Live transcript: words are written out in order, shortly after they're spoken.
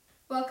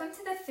Welcome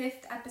to the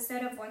 5th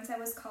episode of Once I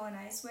Was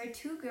Colonized, where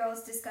two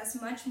girls discuss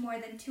much more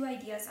than two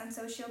ideas on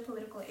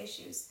socio-political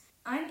issues.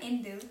 I'm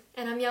Indu.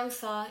 And I'm Young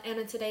Sa, and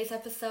in today's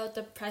episode,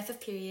 The Price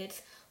of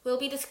Periods, we'll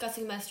be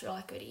discussing menstrual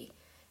equity.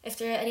 If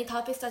there are any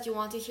topics that you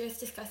want to hear us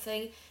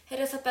discussing,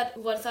 hit us up at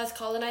Once I Was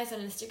Colonized on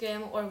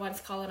Instagram or Once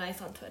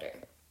Colonized on Twitter.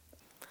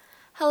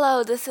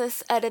 Hello, this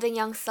is Editing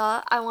Young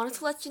Sa. I wanted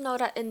to let you know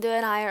that Indu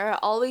and I are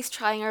always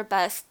trying our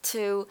best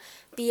to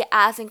be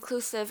as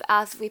inclusive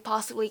as we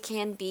possibly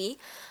can be,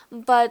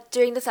 but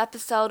during this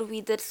episode we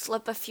did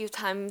slip a few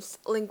times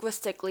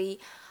linguistically,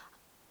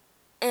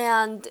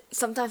 and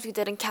sometimes we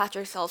didn't catch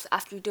ourselves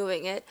after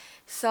doing it.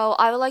 So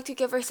I would like to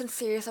give our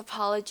sincerest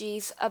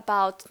apologies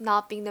about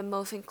not being the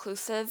most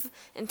inclusive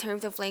in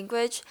terms of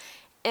language,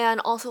 and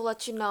also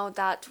let you know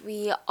that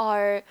we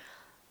are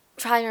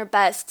trying our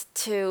best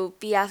to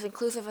be as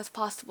inclusive as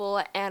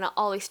possible and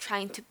always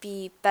trying to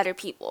be better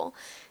people.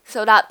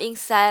 So that being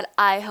said,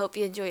 I hope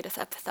you enjoyed this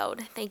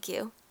episode. Thank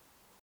you.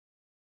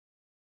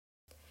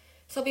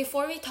 So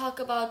before we talk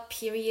about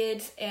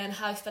periods and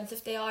how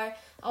expensive they are,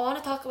 I want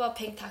to talk about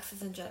pink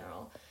taxes in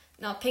general.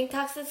 Now, pink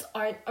taxes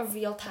aren't a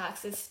real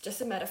tax, it's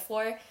just a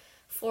metaphor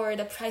for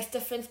the price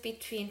difference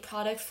between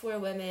products for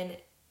women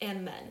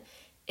and men.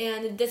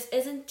 And this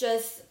isn't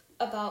just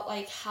about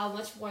like how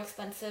much more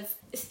expensive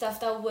stuff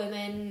that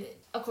women,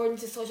 according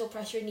to social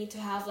pressure, need to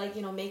have, like,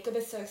 you know, makeup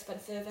is so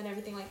expensive and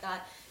everything like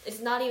that. It's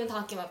not even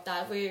talking about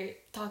that. We're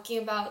talking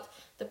about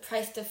the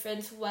price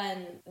difference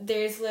when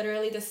there's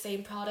literally the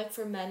same product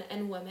for men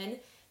and women,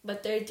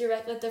 but they're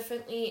directed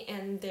differently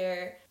and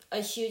they're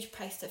a huge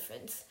price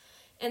difference.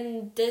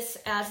 And this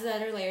adds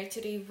another layer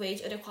to the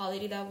wage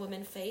inequality that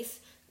women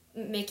face,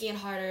 making it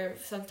harder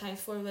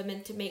sometimes for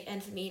women to make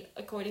ends meet,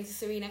 according to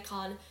Serena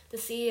Khan, the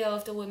CEO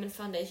of the Women's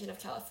Foundation of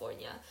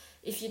California.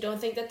 If you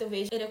don't think that the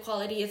wage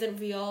inequality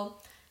isn't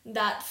real,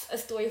 that's a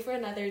story for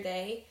another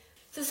day.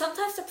 So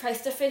sometimes the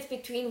price difference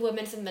between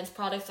women's and men's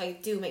products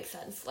do make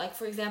sense. Like,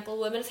 for example,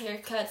 women's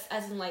haircuts,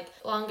 as in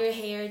longer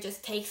hair,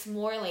 just takes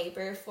more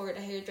labor for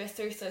the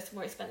hairdresser, so it's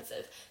more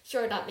expensive.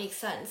 Sure, that makes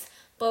sense.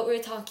 But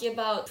we're talking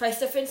about price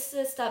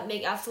differences that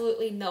make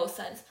absolutely no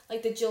sense.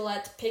 Like the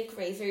Gillette pink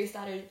razors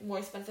that are more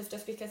expensive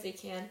just because they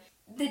can.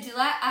 The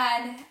Gillette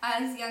ad,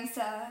 as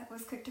Youngsa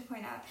was quick to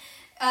point out,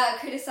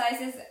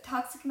 criticizes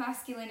toxic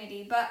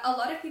masculinity, but a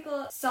lot of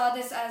people saw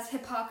this as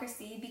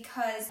hypocrisy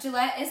because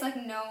Gillette is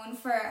known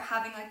for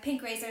having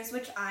pink razors,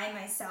 which I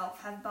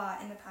myself have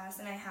bought in the past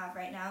and I have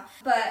right now,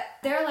 but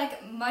they're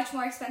much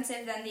more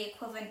expensive than the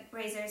equivalent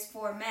razors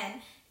for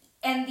men,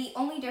 and the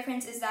only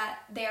difference is that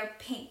they're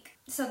pink.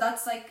 So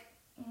that's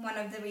one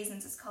of the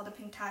reasons it's called a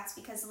pink tax,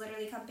 because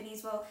literally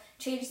companies will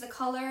change the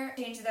color,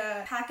 change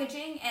the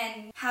packaging,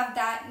 and have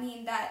that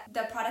mean that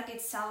the product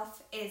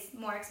itself is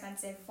more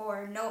expensive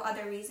for no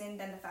other reason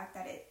than the fact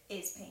that it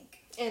is pink.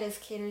 It is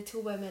catered to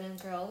women and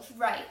girls.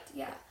 Right,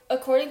 yeah.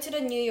 According to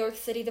the New York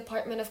City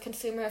Department of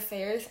Consumer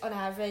Affairs, on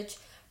average,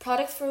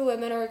 products for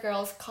women or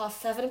girls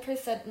cost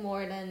 7%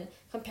 more than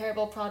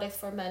comparable products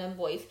for men and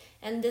boys.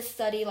 And this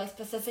study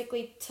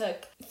specifically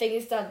took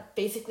things that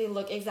basically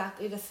look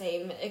exactly the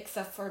same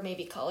except for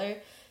maybe color.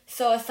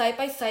 So a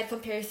side-by-side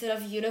comparison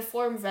of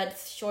uniform red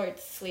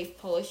short sleeve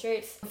polo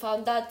shirts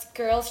found that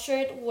girls'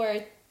 shirts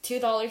were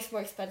 $2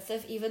 more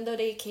expensive, even though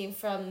they came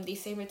from the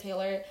same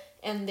retailer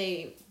and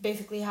they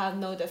basically have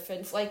no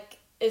difference.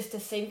 It's the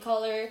same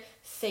color,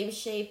 same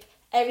shape,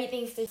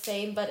 everything's the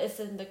same, but it's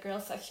in the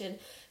girls section.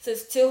 So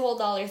it's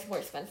 $2 more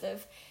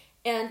expensive.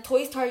 And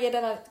toys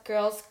targeted at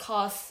girls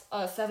cost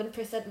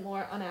 7%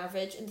 more on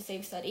average in the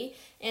same study.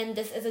 And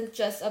this isn't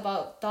just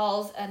about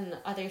dolls and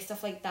other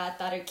stuff like that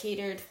are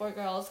catered for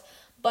girls,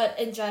 but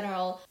in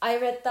general. I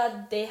read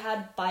that they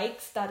had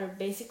bikes that are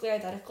basically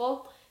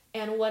identical,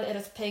 and when it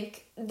is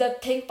pink, the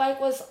pink bike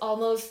was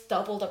almost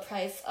double the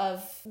price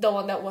of the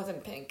one that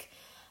wasn't pink.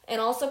 And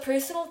also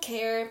personal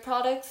care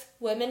products,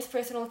 women's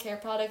personal care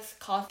products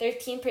cost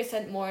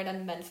 13% more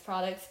than men's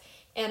products.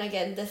 And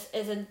again, this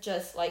isn't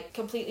just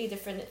completely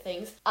different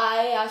things.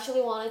 I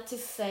actually wanted to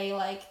say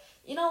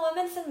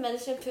women's and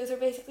men's shampoos are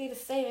basically the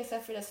same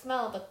except for the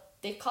smell, but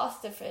they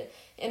cost different.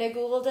 And I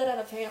googled it, and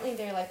apparently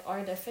there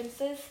are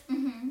differences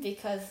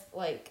because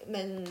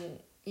men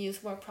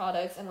use more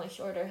products and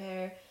shorter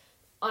hair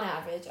on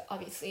average,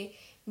 obviously.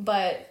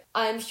 But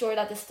I'm sure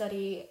that the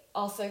study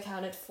also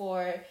accounted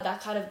for that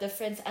kind of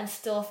difference and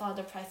still found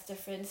a price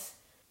difference.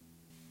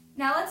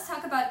 Now let's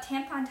talk about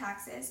tampon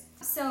taxes.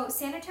 So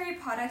sanitary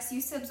products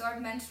used to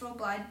absorb menstrual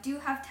blood do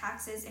have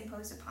taxes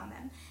imposed upon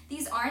them.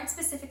 These aren't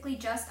specifically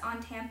just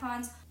on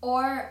tampons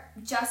or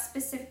just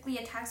specifically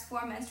a tax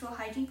for menstrual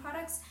hygiene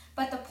products,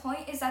 but the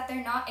point is that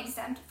they're not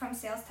exempt from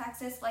sales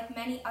taxes like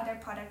many other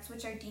products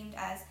which are deemed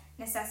as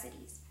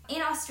necessities.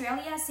 In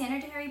Australia,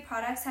 sanitary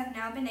products have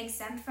now been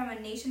exempt from a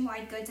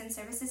nationwide goods and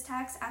services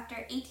tax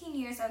after 18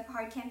 years of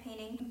hard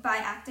campaigning by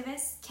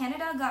activists.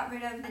 Canada got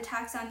rid of the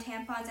tax on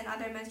tampons and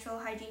other menstrual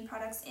hygiene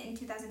products in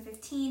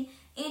 2015.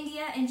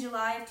 India in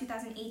July of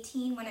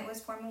 2018, when it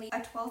was formerly a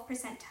 12%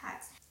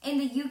 tax. In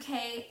the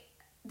UK,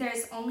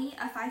 there's only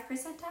a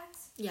 5%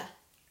 tax. Yeah.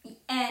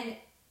 And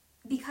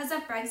because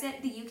of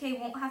Brexit, the UK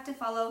won't have to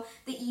follow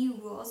the EU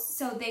rules,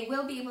 so they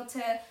will be able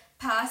to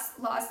pass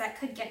laws that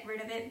could get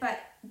rid of it, but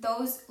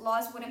those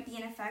laws wouldn't be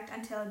in effect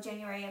until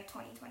January of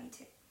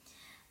 2022.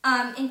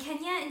 In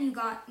Kenya and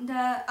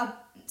Uganda,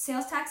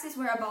 sales taxes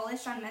were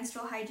abolished on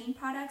menstrual hygiene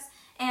products,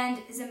 and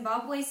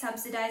Zimbabwe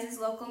subsidizes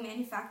local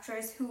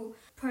manufacturers who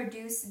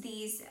produce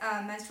these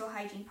menstrual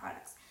hygiene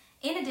products.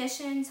 In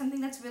addition, something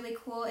that's really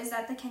cool is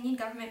that the Kenyan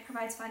government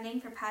provides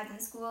funding for pads in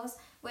schools,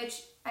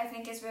 which I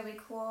think is really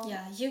cool.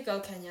 Yeah, you go,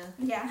 Kenya.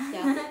 Yeah.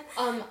 Yeah.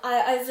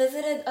 I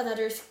visited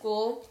another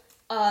school.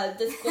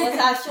 The school is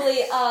actually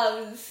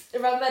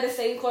run by the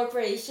same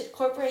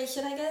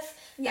corporation, I guess.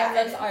 Yeah,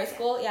 That runs our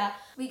school. Yeah.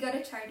 We go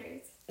to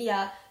charters.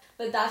 Yeah.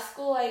 But that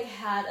school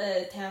had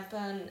a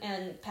tampon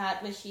and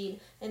pad machine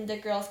in the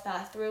girls'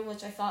 bathroom,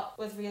 which I thought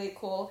was really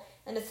cool.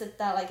 And it said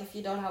that if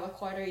you don't have a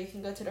quarter, you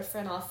can go to the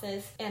front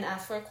office and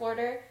ask for a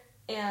quarter,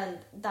 and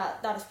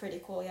that is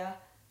pretty cool. Yeah.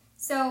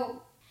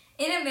 So,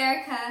 in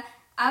America,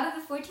 out of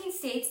the 14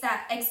 states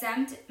that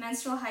exempt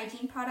menstrual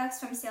hygiene products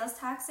from sales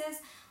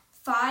taxes,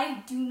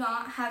 5 do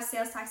not have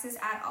sales taxes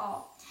at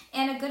all.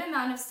 And a good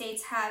amount of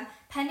states have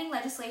pending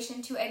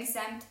legislation to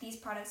exempt these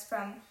products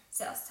from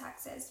sales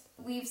taxes.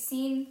 We've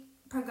seen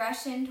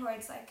progression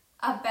towards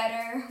a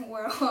better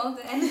world,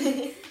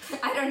 and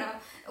I don't know.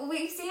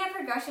 We've seen a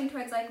progression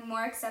towards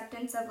more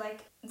acceptance of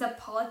the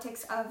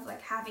politics of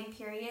having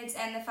periods,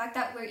 and the fact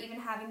that we're even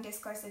having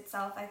discourse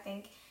itself, I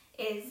think,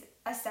 is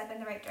a step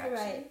in the right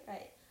direction.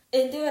 Right.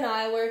 Indu and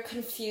I were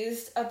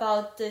confused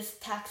about this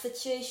tax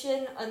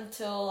situation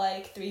until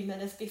 3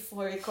 minutes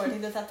before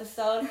recording this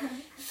episode.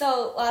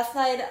 So last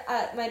night,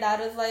 my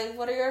dad was like,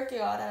 "What are you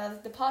working on?" And I was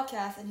like, "The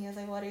podcast." And he was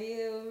like, "What are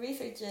you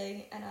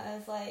researching?" And I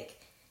was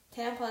like,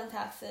 "Tampon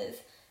taxes."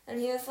 And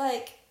he was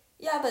like,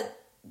 "Yeah, but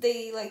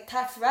they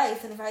tax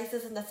rice, and rice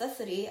is a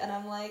necessity." And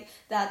I'm like,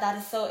 that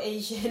is so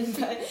Asian,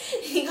 but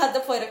he got the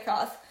point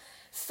across.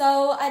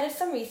 So I did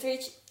some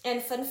research,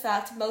 and fun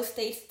fact, most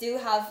states do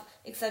have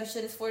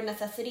exemptions for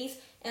necessities,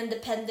 and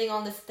depending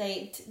on the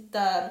state,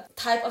 the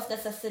type of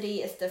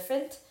necessity is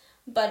different.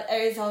 But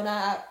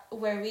Arizona,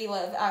 where we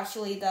live,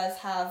 actually does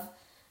have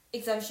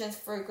exemptions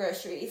for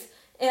groceries.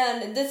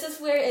 And this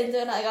is where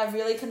Indu and I got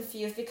really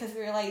confused, because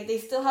we were like, they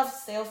still have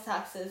sales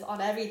taxes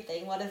on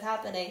everything. What is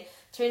happening?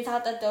 Turns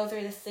out that those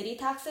are the city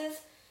taxes.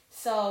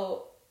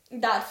 So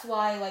that's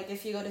why,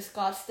 if you go to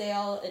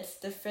Scottsdale, it's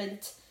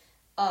different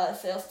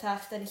sales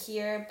tax than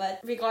here. But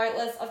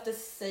regardless of the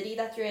city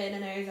that you're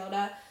in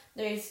Arizona,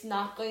 there's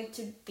not going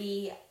to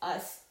be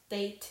a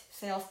state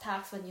sales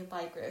tax when you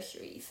buy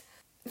groceries.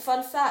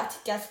 Fun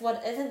fact, guess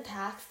what isn't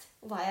taxed?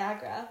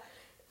 Viagra.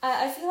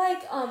 I feel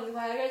like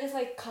Viagra just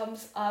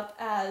comes up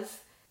as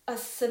a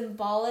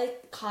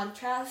symbolic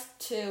contrast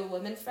to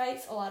women's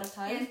rights a lot of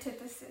times.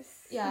 Antithesis.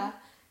 Yeah.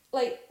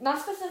 Not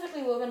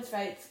specifically women's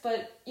rights,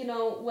 but,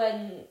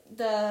 when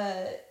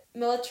the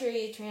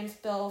military trans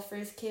bill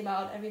first came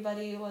out,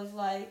 everybody was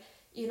like,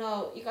 you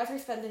guys are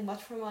spending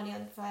much more money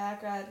on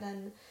Viagra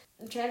than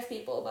trans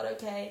people, but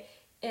okay.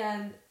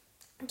 And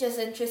just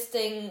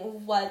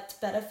interesting what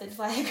benefits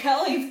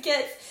Viagra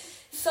gets.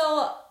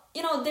 So,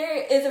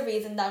 there is a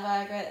reason that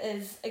Viagra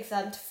is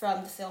exempt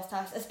from the sales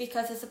tax. It's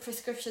because it's a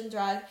prescription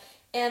drug.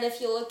 And if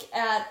you look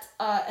at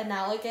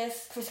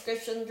analogous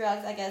prescription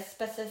drugs, I guess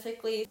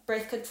specifically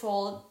birth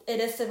control, it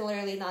is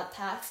similarly not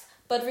taxed.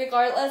 But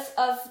regardless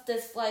of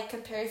this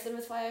comparison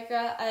with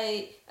Viagra,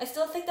 I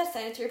still think that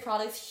sanitary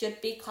products should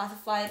be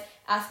classified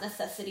as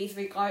necessities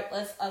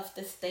regardless of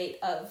the state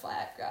of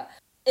Viagra.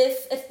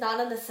 If it's not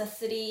a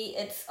necessity,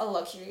 it's a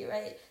luxury,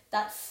 right?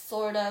 That's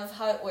sort of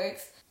how it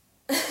works.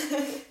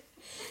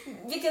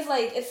 Because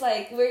it's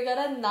we're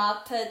gonna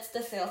not put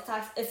the sales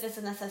tax if it's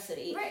a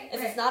necessity. Right, if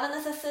right. it's not a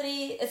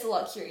necessity, it's a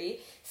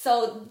luxury.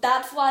 So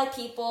that's why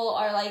people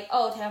are like,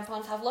 oh,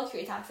 tampons have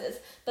luxury taxes.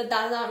 But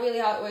that's not really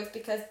how it works,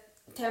 because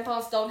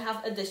tampons don't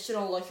have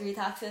additional luxury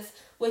taxes,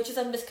 which is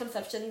a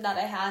misconception that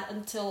I had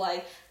until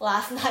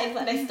last night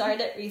when I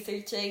started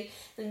researching.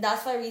 And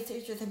that's why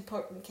research is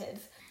important,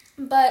 kids.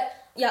 But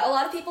yeah, a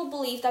lot of people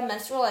believe that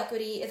menstrual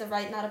equity is a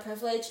right, not a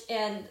privilege.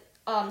 And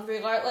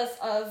regardless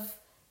of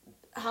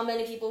how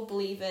many people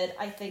believe it,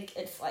 I think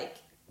it's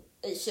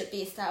it should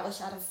be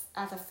established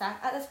as a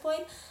fact at this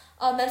point.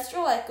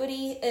 Menstrual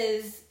equity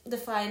is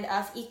defined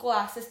as equal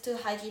access to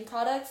hygiene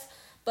products,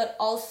 but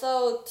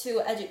also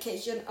to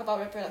education about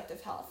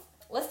reproductive health.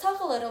 Let's talk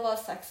a little about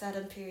sex ed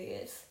and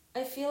periods.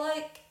 I feel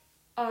like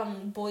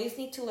boys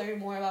need to learn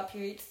more about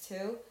periods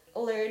too.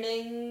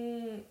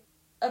 Learning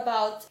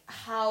about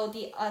how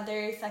the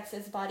other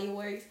sex's body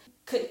works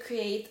could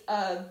create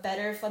a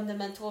better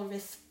fundamental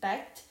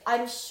respect.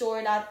 I'm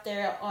sure that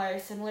there are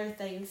similar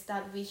things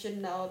that we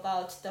should know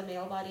about the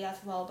male body as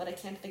well, but I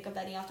can't think of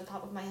any off the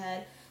top of my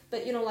head.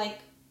 But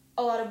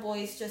a lot of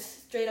boys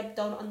just straight up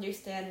don't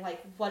understand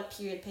what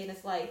period pain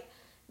is like.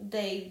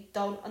 They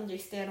don't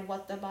understand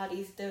what the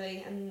body's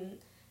doing, and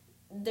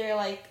they're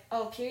like,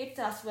 oh, period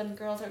that's when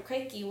girls are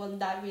cranky, when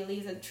that really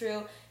isn't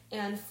true.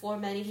 And for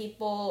many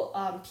people,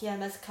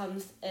 PMS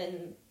comes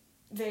in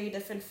very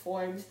different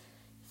forms.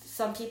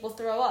 some people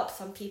throw up,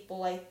 some people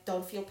like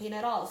don't feel pain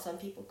at all, some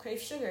people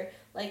crave sugar.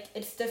 Like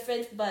it's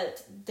different,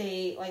 but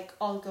they like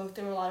all go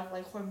through a lot of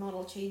like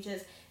hormonal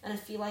changes, and I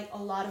feel like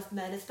a lot of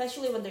men,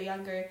 especially when they're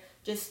younger,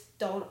 just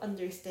don't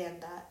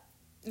understand that.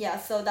 Yeah,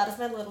 so that is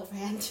my little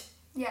rant.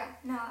 Yeah,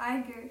 no, I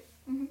agree.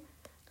 Mm-hmm.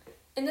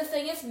 And the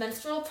thing is,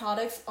 menstrual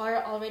products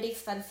are already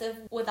expensive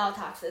without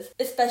taxes,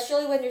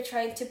 especially when you're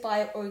trying to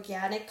buy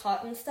organic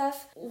cotton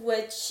stuff,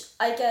 which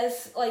I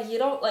guess like you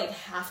don't like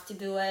have to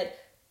do it.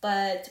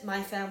 But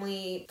my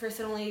family,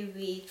 personally,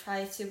 we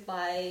try to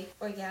buy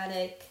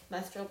organic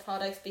menstrual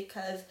products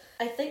because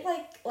I think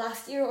like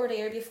last year or the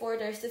year before,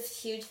 there's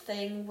this huge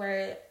thing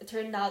where it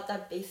turned out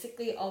that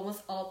basically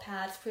almost all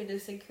pads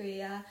produced in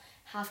Korea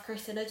have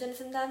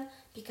carcinogens in them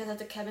because of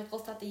the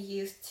chemicals that they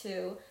use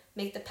to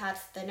make the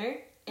pads thinner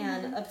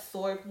and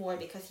absorb more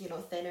because, you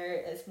know, thinner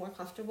is more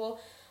comfortable.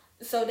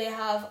 So they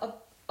have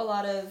a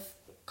lot of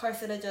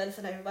carcinogens,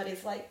 and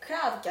everybody's like,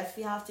 crap, guess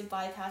we have to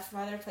buy pads from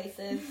other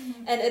places.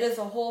 And it is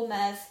a whole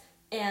mess,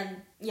 and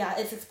yeah,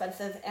 it's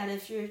expensive. And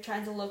if you're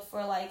trying to look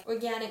for like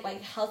organic,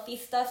 like healthy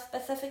stuff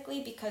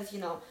specifically, because, you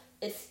know,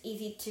 it's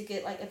easy to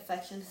get like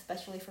infections,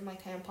 especially from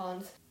like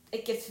tampons,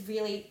 it gets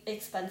really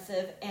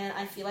expensive. And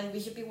I feel like we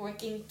should be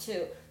working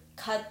to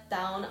cut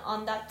down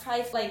on that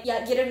price. Like,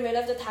 yeah, getting rid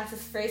of the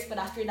taxes first, but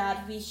after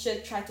that we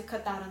should try to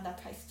cut down on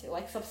that price too,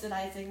 like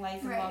subsidizing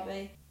like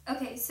Zimbabwe.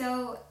 Okay,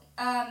 so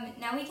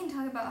now we can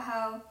talk about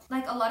how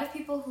like a lot of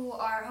people who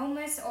are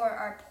homeless or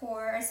are poor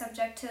are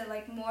subject to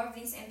like more of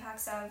these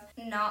impacts of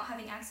not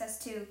having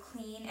access to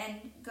clean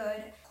and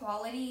good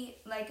quality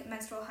like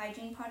menstrual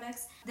hygiene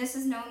products. This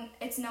is known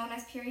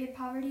as period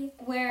poverty,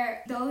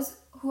 where those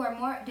who are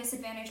more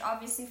disadvantaged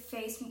obviously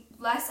face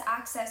less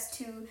access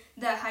to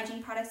the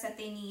hygiene products that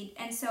they need,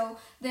 and so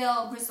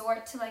they'll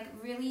resort to like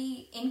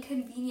really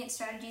inconvenient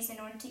strategies in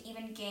order to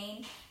even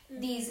gain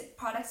these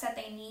products that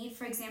they need.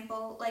 For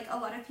example, like a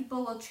lot of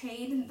people will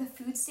trade the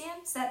food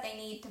stamps that they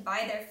need to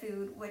buy their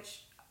food,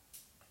 which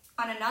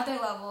on another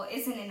level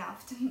isn't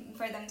enough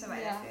for them to buy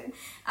their food.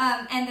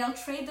 And they'll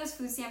trade those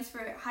food stamps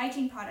for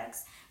hygiene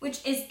products,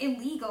 which is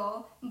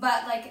illegal,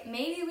 but like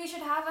maybe we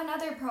should have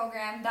another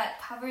program that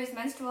covers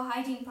menstrual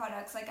hygiene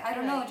products. Like, I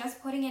don't know,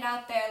 just putting it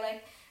out there,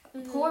 like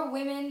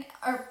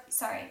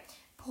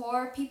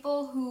poor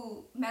people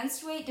who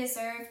menstruate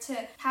deserve to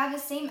have the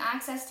same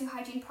access to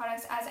hygiene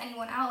products as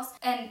anyone else.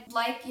 And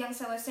like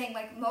Youngsa was saying,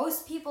 like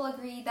most people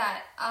agree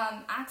that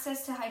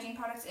access to hygiene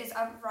products is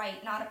a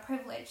right, not a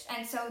privilege.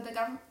 And so the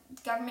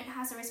government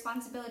has a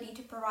responsibility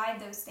to provide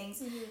those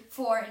things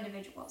for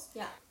individuals.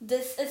 Yeah,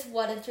 this is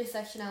what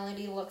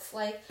intersectionality looks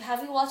like.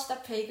 Have you watched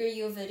that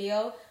PragerU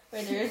video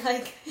where they're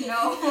like...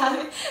 No.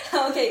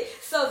 Okay,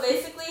 so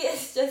basically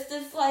it's just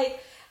this like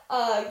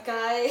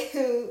guy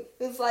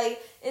who's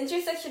like,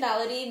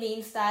 intersectionality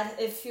means that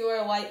if you're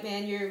a white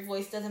man, your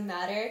voice doesn't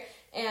matter,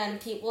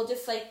 and people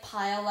just like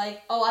pile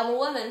like, oh, I'm a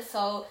woman,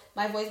 so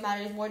my voice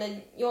matters more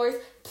than yours,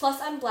 plus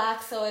I'm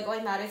black, so it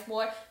like matters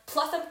more,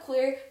 plus I'm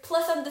queer,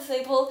 plus I'm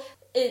disabled.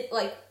 It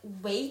like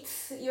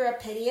weights your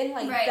opinion.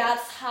 Like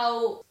that's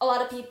how a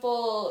lot of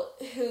people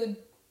who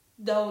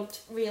don't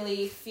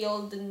really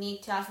feel the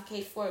need to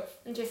advocate for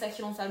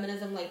intersectional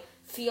feminism like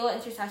feel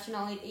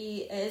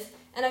intersectionality is.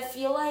 And I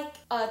feel like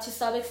to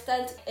some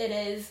extent it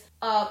is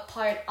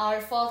part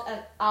our fault,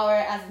 and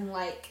as in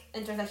like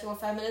intersectional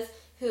feminists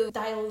who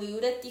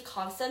diluted the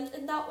concept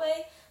in that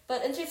way.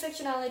 But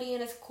intersectionality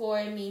in its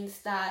core means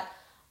that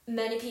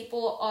many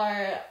people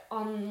are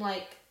on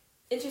like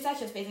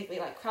intersections, basically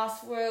like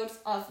crossroads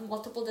of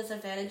multiple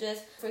disadvantages.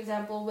 For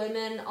example,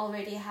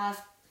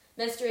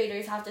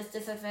 menstruators have this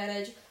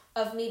disadvantage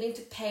of needing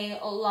to pay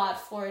a lot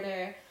for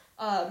their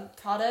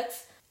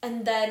products.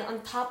 And then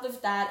on top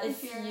of that,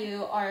 if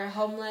you are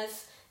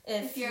homeless,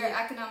 if you're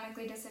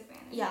economically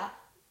disadvantaged. Yeah.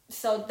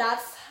 So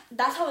that's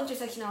how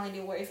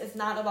intersectionality works. It's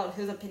not about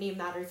whose opinion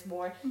matters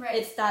more. Right.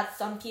 It's that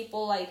some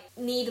people like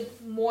need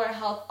more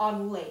help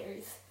on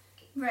layers.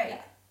 Right.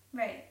 Yeah.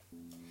 Right.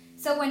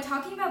 So when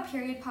talking about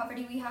period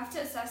poverty, we have to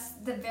assess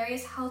the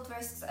various health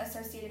risks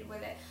associated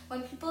with it.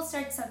 When people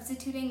start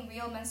substituting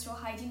real menstrual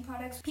hygiene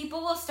products,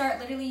 people will start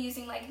literally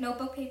using like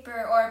notebook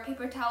paper or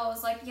paper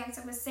towels, like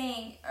Youngsa was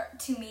saying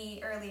to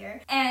me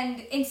earlier. And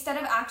instead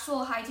of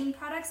actual hygiene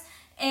products,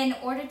 in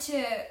order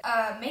to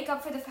make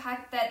up for the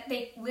fact that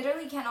they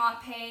literally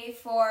cannot pay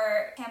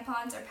for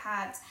tampons or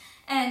pads.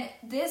 And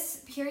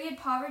this period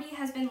poverty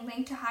has been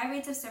linked to high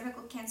rates of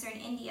cervical cancer in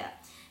India.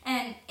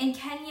 And in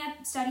Kenya,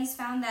 studies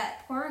found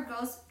that poorer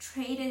girls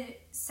traded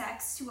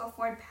sex to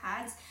afford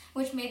pads,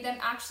 which made them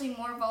actually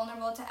more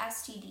vulnerable to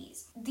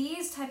STDs.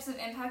 These types of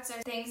impacts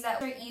are things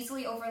that are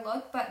easily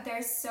overlooked, but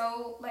they're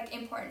so like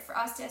important for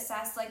us to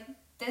assess, like,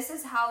 this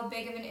is how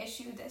big of an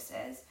issue this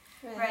is,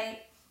 right?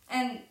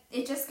 And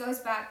it just goes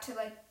back to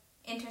like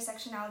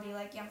intersectionality,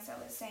 like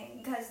Youngsa was saying,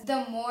 because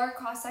the more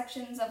cross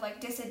sections of like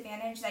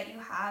disadvantage that you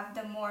have,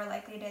 the more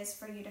likely it is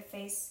for you to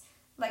face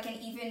like an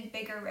even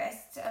bigger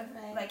risk of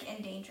like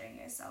endangering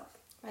yourself.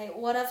 Right.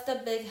 One of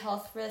the big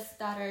health risks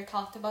that are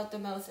talked about the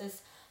most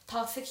is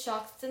toxic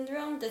shock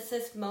syndrome. This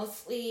is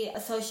mostly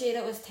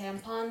associated with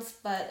tampons,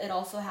 but it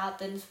also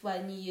happens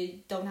when you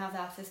don't have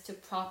access to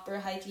proper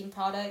hygiene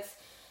products.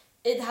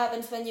 It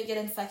happens when you get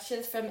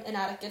infections from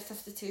inadequate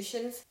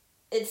substitutions.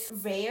 It's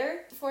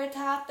rare for it to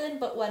happen,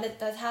 but when it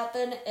does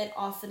happen, it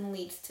often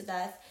leads to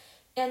death.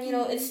 And,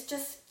 it's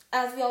just,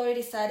 as we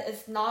already said,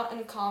 it's not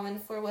uncommon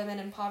for women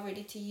in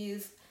poverty to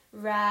use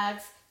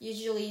rags.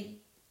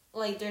 Usually,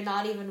 they're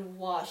not even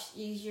washed.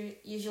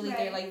 Usually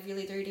they're,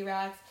 really dirty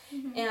rags.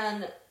 Mm-hmm.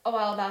 And a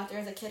while back, there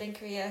was a kid in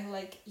Korea who,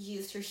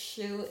 used her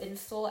shoe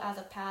insole as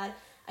a pad.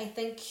 I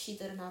think she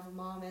didn't have a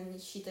mom, and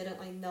she didn't,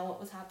 know what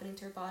was happening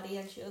to her body.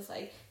 And she was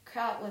like,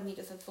 crap, let me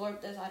just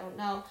absorb this. I don't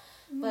know.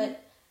 Mm-hmm.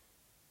 But,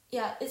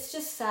 yeah, it's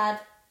just sad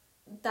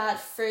that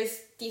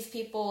first, these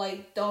people,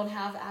 don't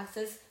have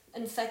access.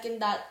 And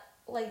second, that,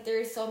 there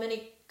are so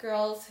many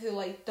girls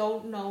who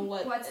don't know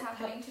what's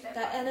happening to their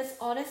bodies. And it's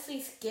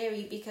honestly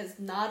scary because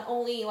not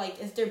only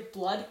is there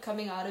blood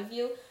coming out of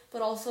you,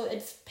 but also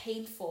it's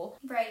painful.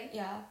 Right.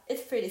 Yeah,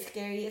 it's pretty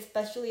scary,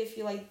 especially if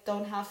you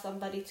don't have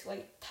somebody to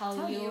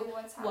tell you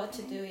what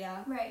to do. Yeah.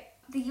 Right.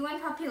 The UN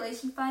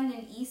Population Fund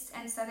in East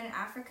and Southern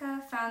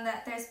Africa found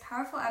that there's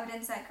powerful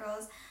evidence that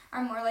girls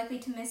are more likely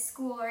to miss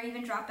school or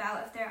even drop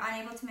out if they're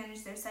unable to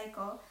manage their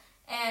cycle,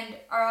 and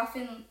are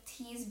often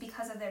teased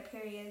because of their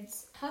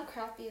periods. How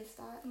crappy is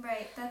that?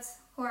 Right, that's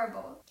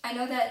horrible. I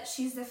know that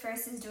She's the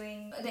First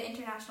the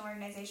international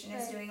organization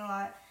is doing a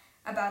lot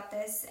about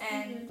this,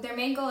 and their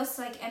main goal is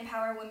to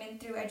empower women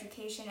through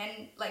education,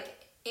 and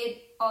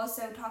it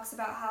also talks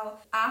about how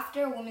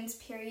after a woman's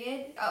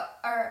period,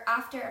 or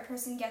after a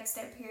person gets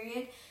their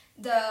period,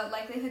 the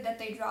likelihood that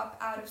they drop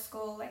out of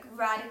school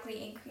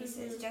radically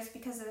increases, just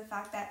because of the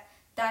fact that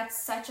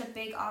that's such a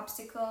big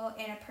obstacle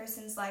in a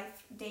person's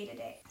life day to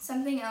day.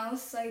 Something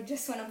else I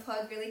just want to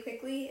plug really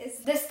quickly is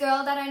this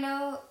girl that I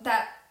know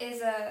that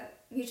is a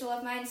mutual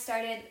of mine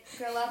started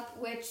Girl Up,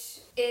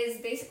 which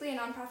is basically a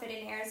nonprofit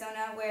in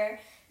Arizona where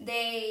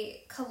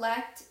they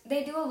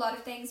do a lot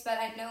of things, but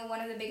I know one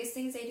of the biggest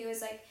things they do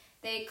is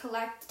they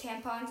collect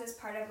tampons as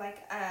part of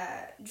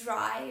a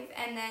drive,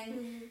 and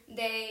then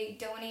they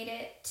donate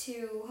it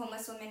to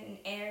homeless women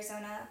in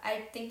Arizona.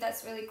 I think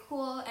that's really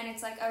cool, and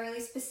it's a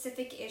really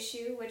specific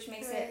issue, which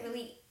makes it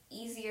really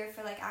easier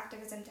for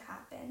activism to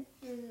happen.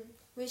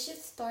 We should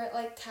start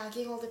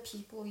tagging all the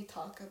people we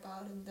talk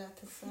about in the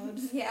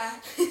episodes. Yeah,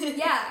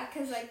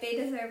 because they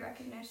deserve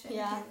recognition.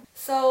 Yeah.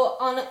 So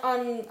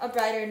on a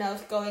brighter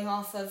note, going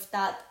off of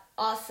that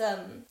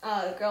awesome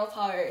girl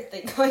power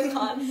thing going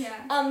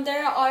on.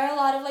 There are a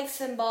lot of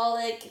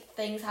symbolic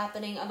things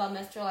happening about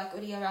menstrual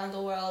equity around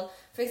the world.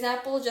 For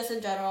example, just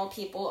in general,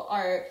 people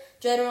are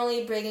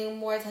generally bringing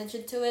more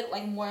attention to it.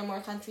 More and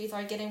more countries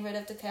are getting rid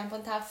of the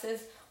tampon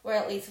taxes, or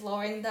at least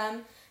lowering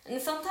them. And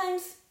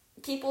sometimes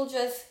people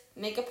just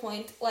make a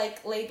point,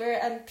 Labour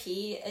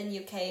MP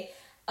in UK,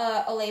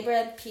 a Labour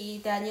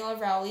MP, Danielle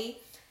Rowley,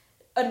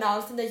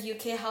 announced in the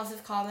UK House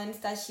of Commons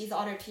that she's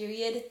on her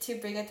period to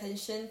bring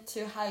attention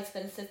to how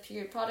expensive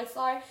period products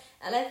are.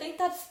 And I think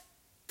that's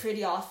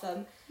pretty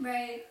awesome.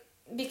 Right.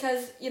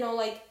 Because,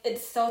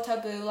 it's so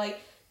taboo.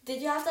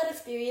 Did you have that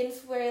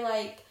experience where,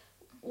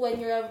 when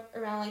you're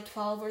around,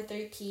 12 or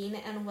 13,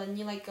 and when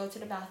you, go to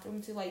the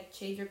bathroom to,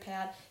 change your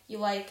pad,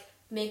 you,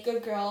 make a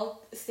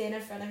girl stand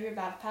in front of your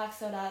backpack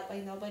so that,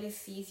 nobody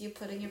sees you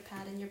putting your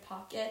pad in your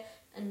pocket,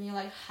 and you,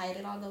 hide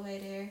it on the way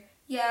there?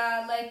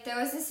 Yeah, there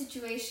was a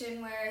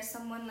situation where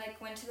someone,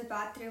 went to the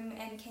bathroom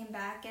and came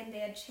back and they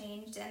had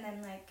changed, and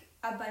then,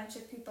 a bunch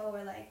of people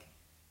were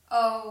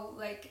oh,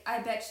 I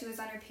bet she was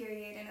on her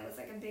period, and it was,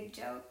 a big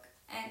joke.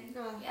 And,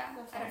 I don't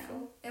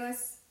know. It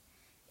was...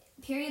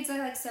 Periods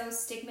are, so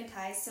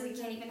stigmatized, so we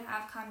can't even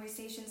have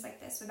conversations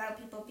like this without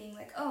people being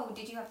oh,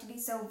 did you have to be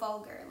so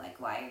vulgar?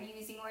 Why are you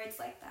using words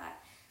like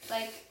that?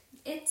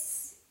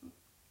 It's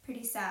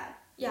pretty sad.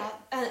 Yeah,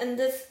 and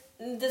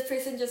this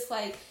person just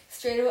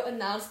straight up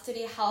announced to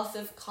the House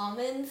of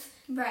Commons,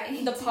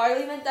 the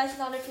parliament, that she's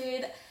on her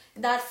period.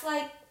 That's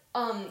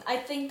I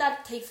think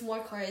that takes more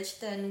courage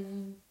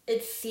than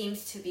it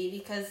seems to be,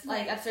 because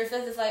at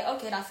surface it's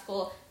okay, that's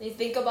cool. And you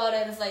think about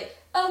it, it's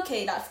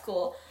okay, that's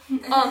cool.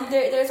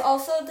 There's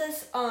also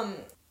this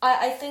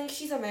I think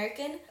she's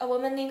American. A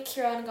woman named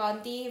Kiran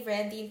Gandhi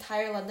ran the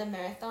entire London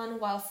Marathon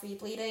while free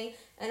bleeding.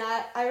 And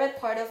I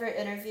read part of her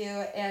interview,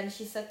 and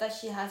she said that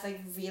she has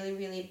really,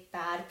 really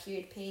bad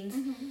period pains.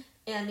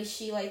 And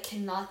she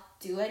cannot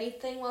do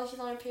anything while she's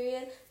on her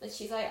period. But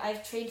she's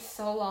I've trained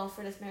so long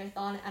for this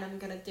marathon, and I'm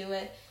gonna do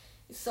it.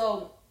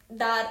 So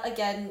that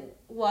again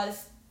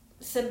was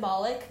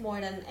symbolic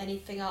more than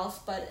anything else,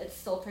 but it's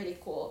still pretty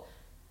cool.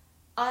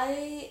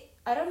 I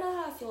don't know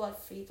how I feel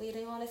about free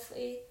bleeding,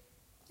 honestly.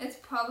 It's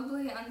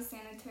probably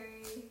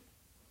unsanitary.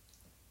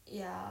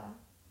 Yeah.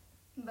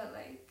 But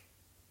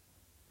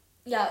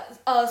yeah,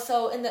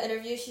 so in the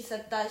interview she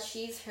said that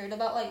she's heard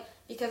about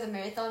because a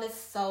marathon is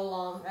so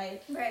long,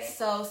 right? Right.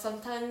 So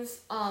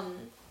sometimes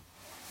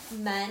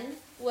men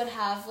would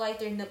have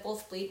their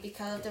nipples bleed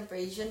because of the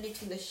abrasion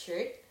between the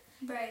shirt.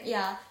 Right.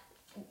 Yeah.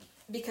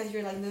 Because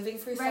you're moving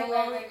for so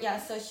long. Right. Yeah,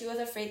 so she was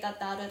afraid that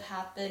would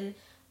happen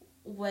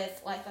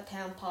with like a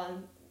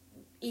tampon.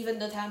 Even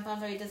though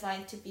tampons are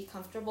designed to be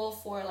comfortable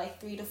for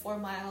like 3 to 4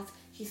 miles,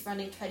 she's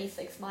running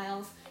 26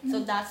 miles.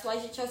 So that's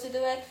why she chose to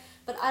do it.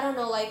 But I don't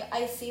know, like,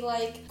 I see,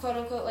 like,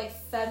 quote-unquote, like,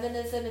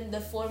 feminism in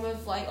the form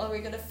of, like, oh,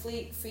 we're gonna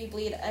free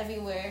bleed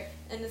everywhere.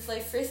 And it's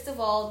like, first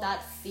of all,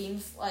 that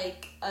seems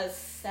like a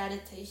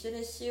sanitation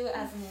issue,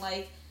 as in,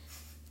 like,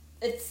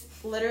 it's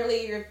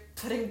literally you're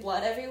putting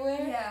blood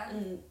everywhere. Yeah.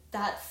 And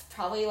that's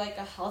probably, like,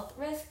 a health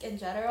risk in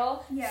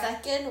general. Yeah.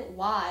 Second,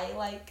 why?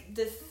 Like,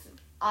 this,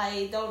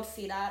 I don't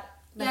see that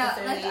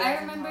necessarily. Yeah, like, I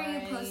remember you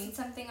posted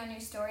something on your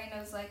story, and it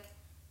was, like,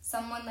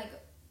 someone, like,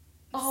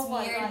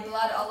 smeared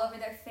blood all over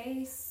their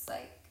face,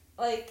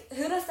 like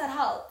who does that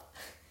help?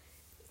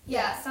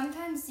 Yeah,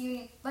 sometimes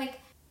you, like,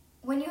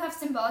 when you have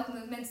symbolic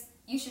movements,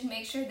 you should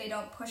make sure they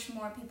don't push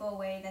more people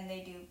away than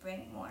they do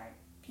bring more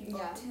people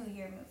to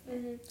your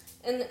movement.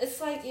 And it's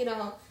like, you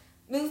know,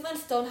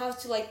 movements don't have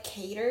to like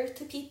cater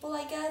to people,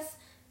 I guess,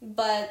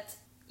 but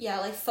yeah,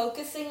 like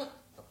focusing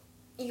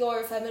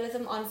your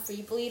feminism on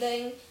free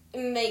bleeding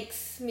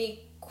makes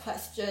me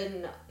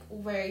question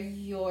where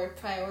your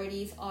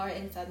priorities are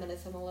in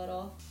feminism a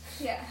little.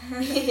 Yeah.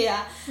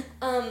 Yeah.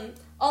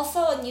 Also,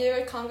 a New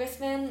York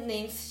congressman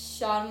named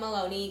Sean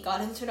Maloney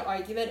got into an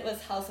argument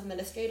with House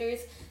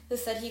administrators who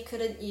said he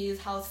couldn't use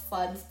House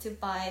funds to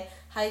buy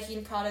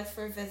hygiene products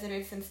for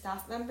visitors and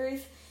staff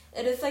members.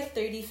 It is like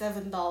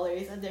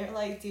 $37, and they're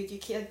like, dude, you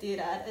can't do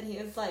that. And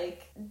he was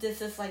like,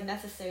 this is like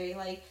necessary.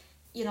 Like,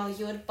 you know,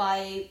 you would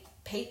buy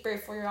paper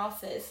for your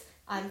office.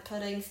 I'm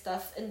putting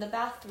stuff in the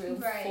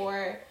bathroom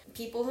for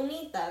people who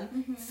need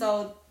them.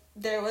 So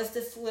there was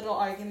this little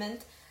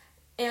argument.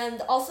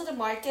 And also the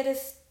market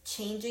is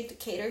changing to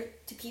cater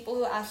to people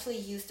who actually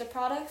use the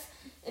products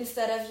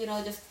instead of, you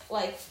know, just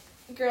like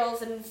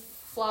girls in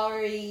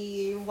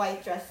flowery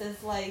white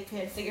dresses like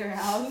prancing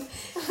around.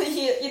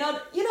 you know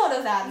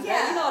those ads,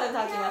 right? You know what I'm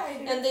talking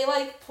about. And they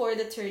like pour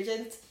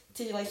detergent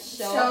to like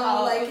show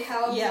how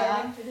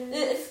absorbent it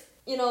is. It's,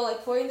 you know,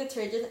 like pouring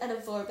detergent and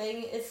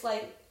absorbing. It's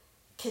like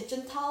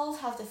kitchen towels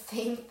have the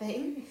same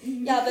thing.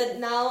 Yeah, but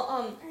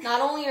now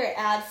not only are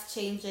ads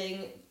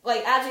changing,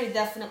 like ads are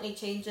definitely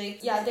changing.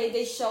 Yeah,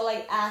 they show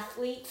like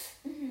athletes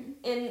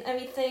and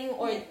everything,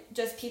 or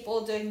just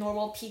people doing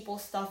normal people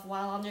stuff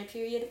while on their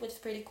period, which is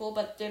pretty cool.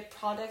 But their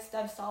products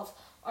themselves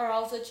are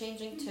also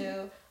changing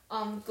too.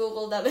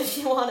 Google them if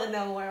you want to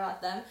know more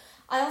about them.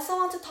 I also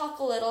want to talk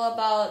a little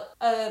about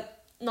a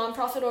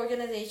nonprofit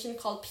organization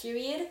called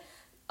Period.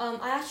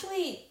 I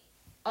actually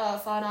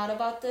found out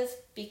about this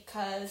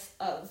because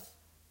of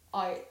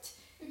art.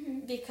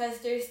 Because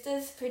there's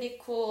this pretty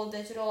cool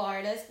digital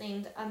artist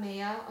named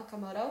Amaya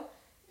Okamoto.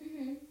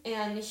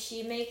 And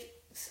she makes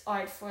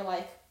art for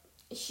like,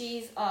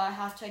 she's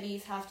half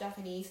Chinese, half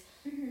Japanese,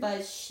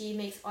 but she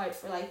makes art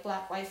for like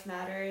Black Lives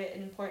Matter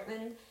in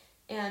Portland.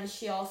 And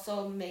she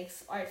also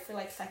makes art for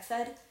like sex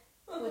ed,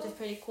 which is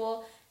pretty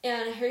cool.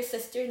 And her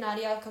sister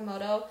Nadia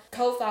Okamoto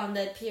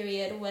co-founded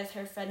Period with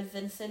her friend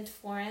Vincent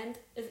Forand.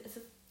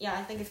 Yeah,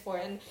 I think it's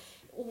Forand.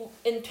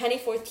 In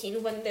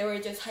 2014 when they were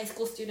just high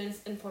school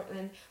students in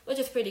Portland, which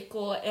is pretty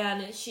cool.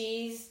 And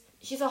she's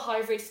a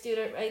Harvard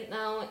student right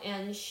now,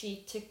 and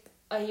she took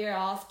a year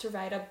off to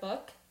write a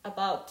book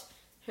about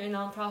her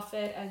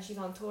nonprofit, and she's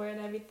on tour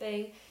and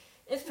everything.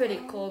 It's pretty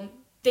cool.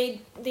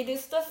 They do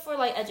stuff for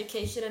like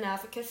education and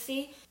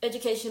advocacy,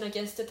 education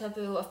against the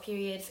taboo of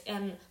periods,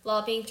 and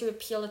lobbying to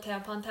repeal the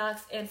tampon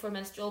tax and for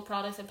menstrual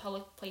products in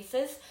public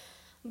places.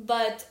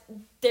 But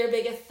their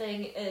biggest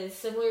thing is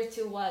similar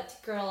to what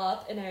Girl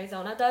Up in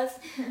Arizona does.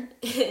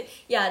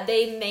 Yeah,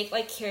 they make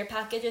like care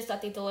packages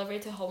that they deliver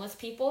to homeless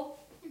people.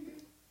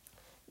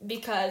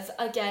 Because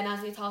again,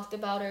 as we talked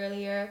about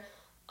earlier,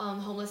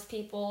 homeless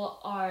people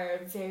are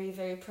very,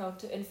 very prone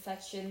to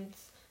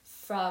infections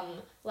from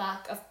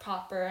lack of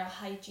proper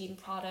hygiene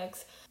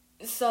products.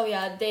 So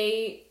yeah,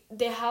 they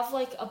have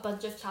like a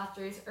bunch of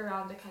chapters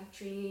around the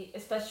country,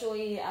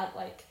 especially at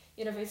like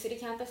university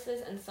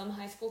campuses and some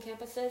high school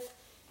campuses.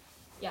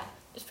 Yeah,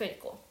 it's pretty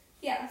cool.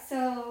 Yeah,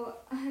 so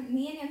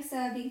me and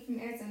Youngsa, being from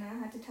Arizona,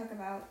 had to talk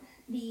about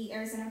the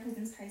Arizona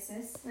prisons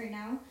crisis right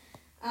now.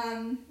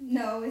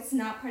 No, it's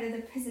not part of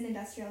the prison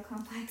industrial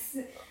complex.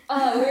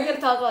 We're going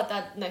to talk about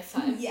that next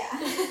time. Yeah,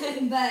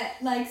 but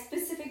like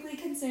specifically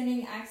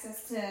concerning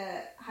access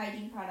to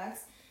hygiene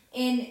products.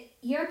 In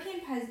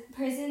European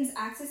prisons,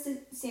 access to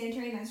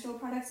sanitary menstrual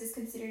products is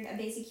considered a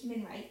basic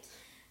human right,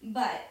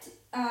 but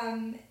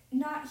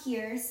not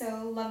here,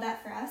 so love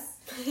that for us.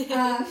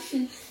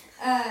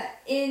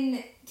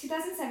 In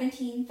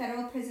 2017,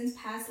 federal prisons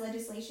passed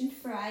legislation to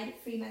provide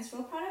free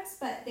menstrual products,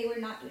 but they were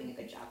not doing a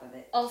good job of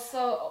it.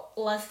 Also,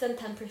 less than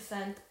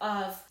 10%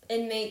 of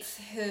inmates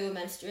who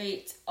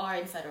menstruate are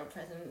in federal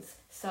prisons,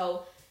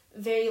 so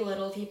very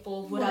little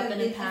people would have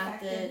been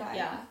impacted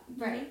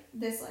by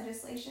this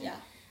legislation.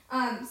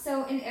 Yeah.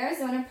 So in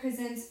Arizona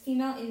prisons,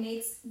 female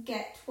inmates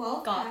get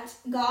 12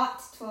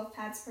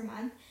 pads per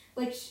month,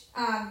 which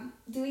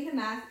doing the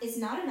math is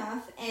not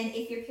enough, and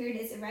if your period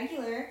is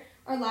irregular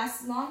or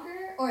lasts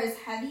longer or is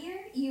heavier,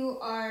 you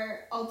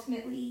are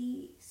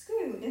ultimately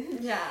screwed.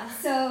 Yeah.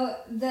 So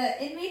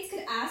the inmates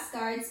could ask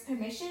guards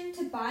permission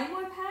to buy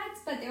more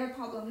pads, but there were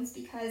problems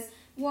because,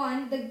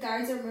 one, the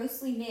guards are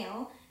mostly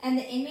male, and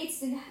the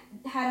inmates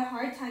had a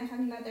hard time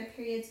talking about their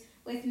periods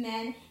with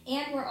men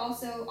and were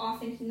also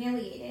often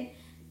humiliated.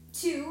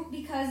 2,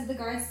 because the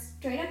guards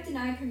straight up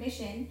denied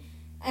permission.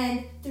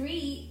 And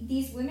 3,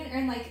 these women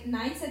earn like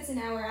 9 cents an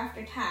hour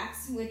after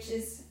tax, which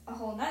is a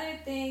whole nother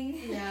thing.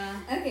 Yeah.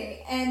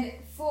 Okay, and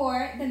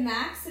 4, the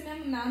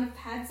maximum amount of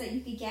pads that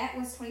you could get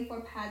was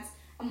 24 pads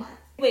a month.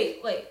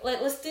 Wait,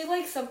 let's do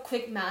like some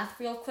quick math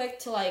real quick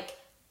to like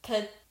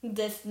put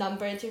this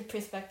number into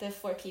perspective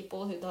for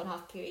people who don't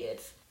have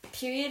periods.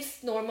 Periods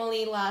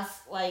normally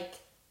last like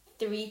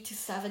 3 to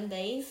 7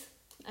 days.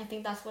 I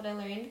think that's what I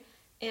learned.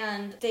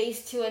 And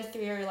days 2 and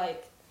 3 are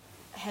like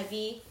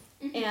heavy,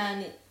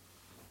 and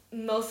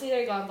mostly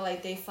they're gone by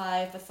like day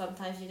 5, but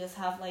sometimes you just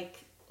have like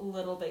a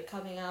little bit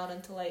coming out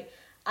until like,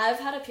 I've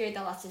had a period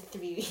that lasted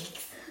 3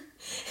 weeks.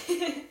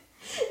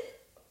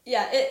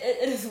 Yeah,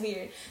 it is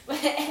weird.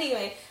 But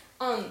anyway,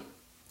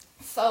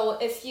 so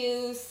if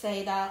you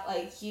say that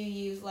like you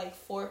use like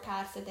 4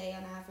 pads a day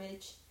on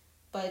average,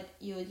 but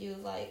you would use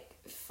like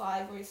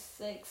 5 or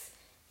 6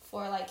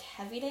 for like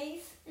heavy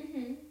days.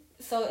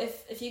 So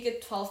if you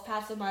get 12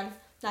 pads a month,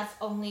 that's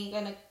only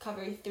gonna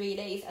cover 3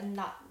 days, and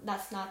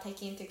that's not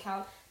taking into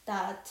account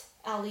that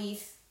at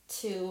least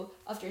 2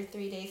 of your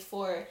 3 days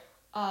for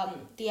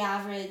the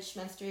average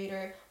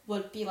menstruator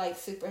would be like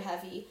super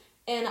heavy.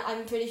 And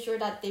I'm pretty sure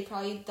that they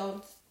probably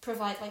don't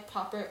provide like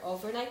proper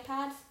overnight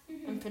pads.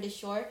 I'm pretty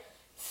sure.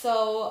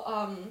 So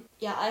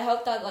yeah, I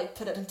hope that like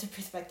put it into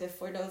perspective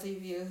for those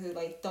of you who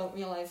like don't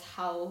realize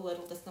how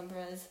little this number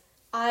is.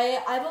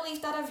 I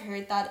believe that I've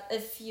heard that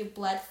if you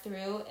bled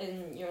through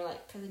in your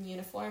like prison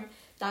uniform,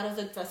 that is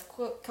a dress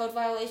code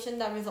violation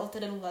that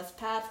resulted in less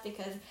pads,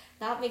 because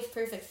that makes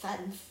perfect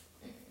sense.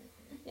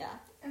 Yeah.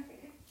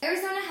 Okay.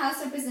 Arizona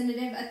House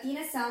Representative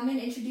Athena Salmon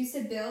introduced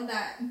a bill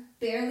that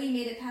barely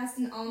made it past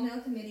an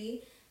all-male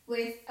committee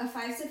with a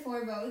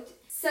 5-4 vote.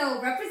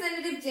 So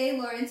Representative Jay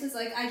Lawrence was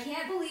like, I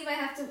can't believe I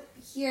have to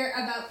hear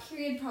about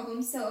period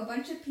problems. So a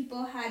bunch of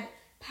people had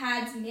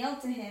pads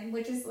mailed to him,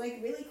 which is like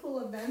really cool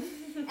of them.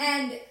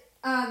 And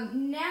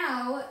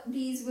now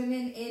these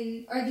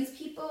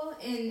people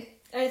in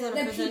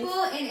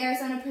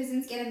Arizona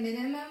prisons get a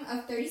minimum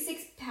of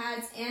 36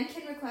 pads and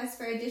can request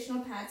for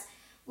additional pads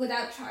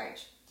without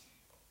charge.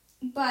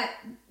 But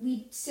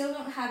we still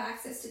don't have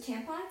access to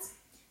tampons.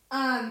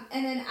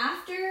 And then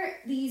after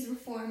these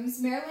reforms,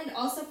 Maryland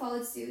also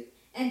followed suit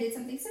and did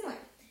something similar.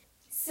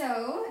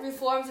 So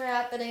reforms are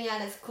happening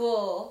and it's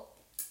cool.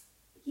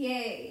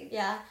 Yay.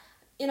 Yeah.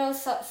 You know,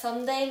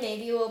 someday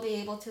maybe we'll be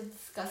able to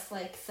discuss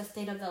like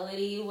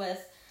sustainability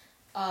with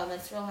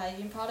menstrual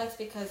hygiene products,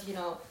 because you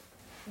know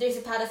there's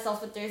a pad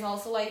itself, but there's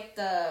also like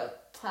the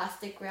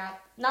plastic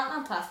wrap,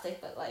 not plastic,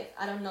 but like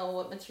I don't know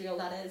what material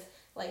that is,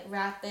 like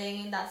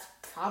wrapping, that's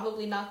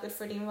probably not good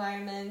for the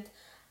environment.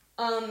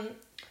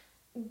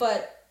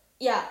 But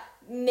yeah,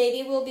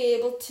 maybe we'll be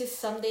able to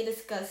someday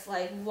discuss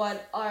like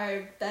what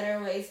are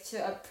better ways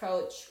to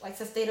approach like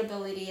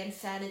sustainability and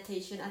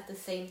sanitation at the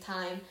same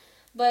time.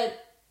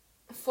 But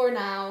for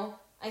now,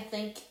 I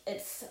think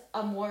it's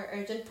a more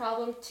urgent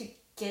problem to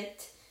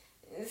get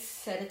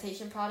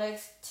sanitation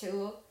products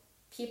to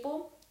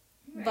people.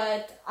 Right.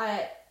 But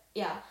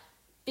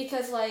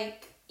because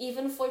like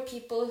even for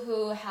people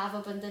who have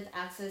abundant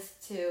access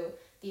to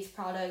these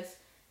products,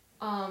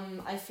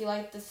 I feel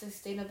like the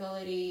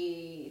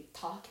sustainability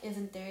talk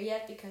isn't there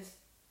yet because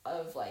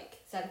of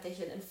like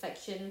sanitation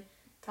infection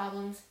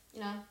problems, you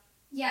know?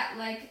 Yeah,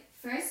 like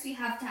first we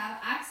have to have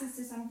access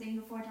to something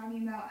before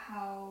talking about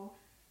how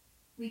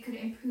we could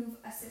improve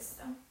a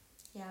system.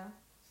 Yeah.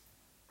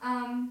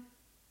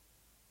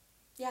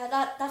 Yeah,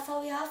 that's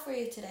all we have for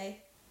you today.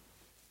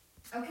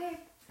 Okay,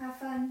 have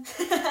fun.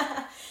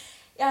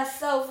 Yeah,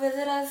 so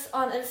visit us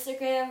on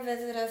Instagram,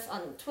 visit us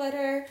on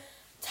Twitter.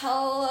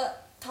 Tell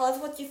us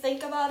what you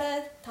think about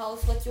it. Tell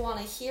us what you want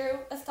to hear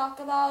us talk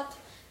about.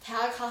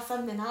 Tag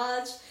Hasan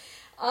Minhaj.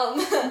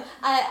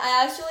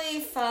 I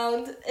actually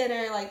found in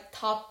our like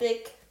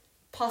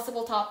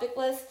possible topic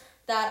list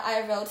that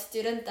I wrote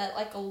student debt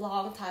like a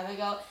long time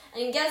ago.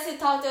 And guess who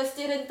talked to a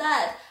student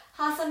debt?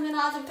 Hasan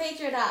Minhaj and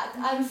Patriot Act.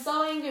 I'm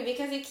so angry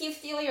because you keep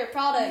stealing your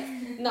products.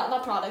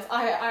 Not products,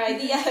 our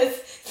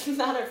ideas,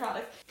 not our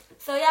products.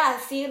 So yeah,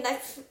 see you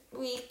next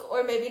week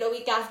or maybe the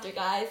week after,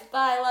 guys.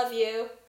 Bye, love you.